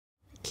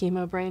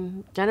chemo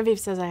brain. Genevieve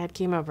says I had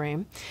chemo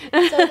brain.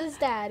 So does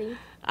Daddy.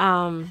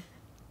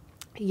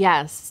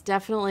 Yes,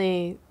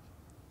 definitely.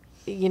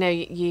 You know,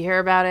 you hear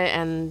about it,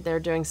 and they're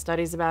doing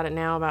studies about it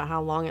now about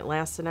how long it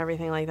lasts and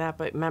everything like that.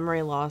 But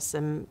memory loss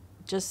and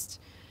just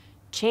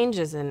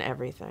changes in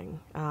everything.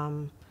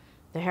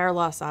 The hair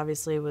loss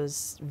obviously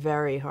was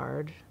very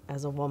hard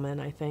as a woman,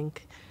 I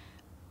think.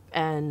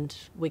 And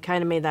we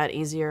kind of made that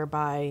easier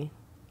by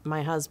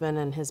my husband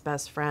and his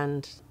best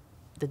friend.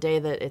 The day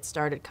that it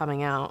started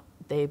coming out,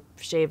 they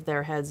shaved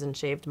their heads and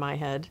shaved my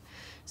head.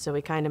 So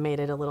we kind of made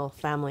it a little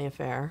family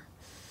affair.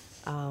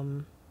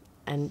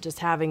 And just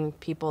having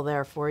people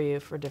there for you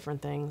for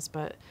different things.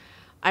 But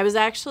I was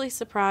actually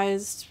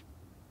surprised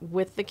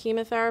with the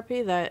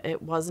chemotherapy that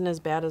it wasn't as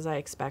bad as I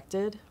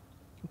expected.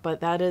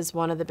 But that is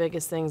one of the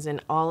biggest things in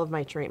all of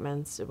my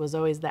treatments. It was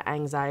always the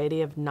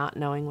anxiety of not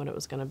knowing what it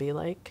was going to be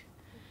like.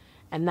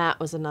 And that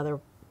was another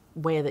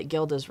way that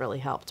Gilda's really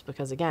helped,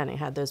 because again, it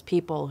had those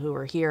people who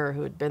were here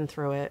who had been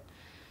through it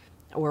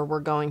or were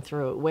going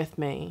through it with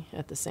me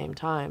at the same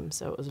time.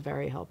 So it was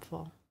very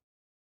helpful.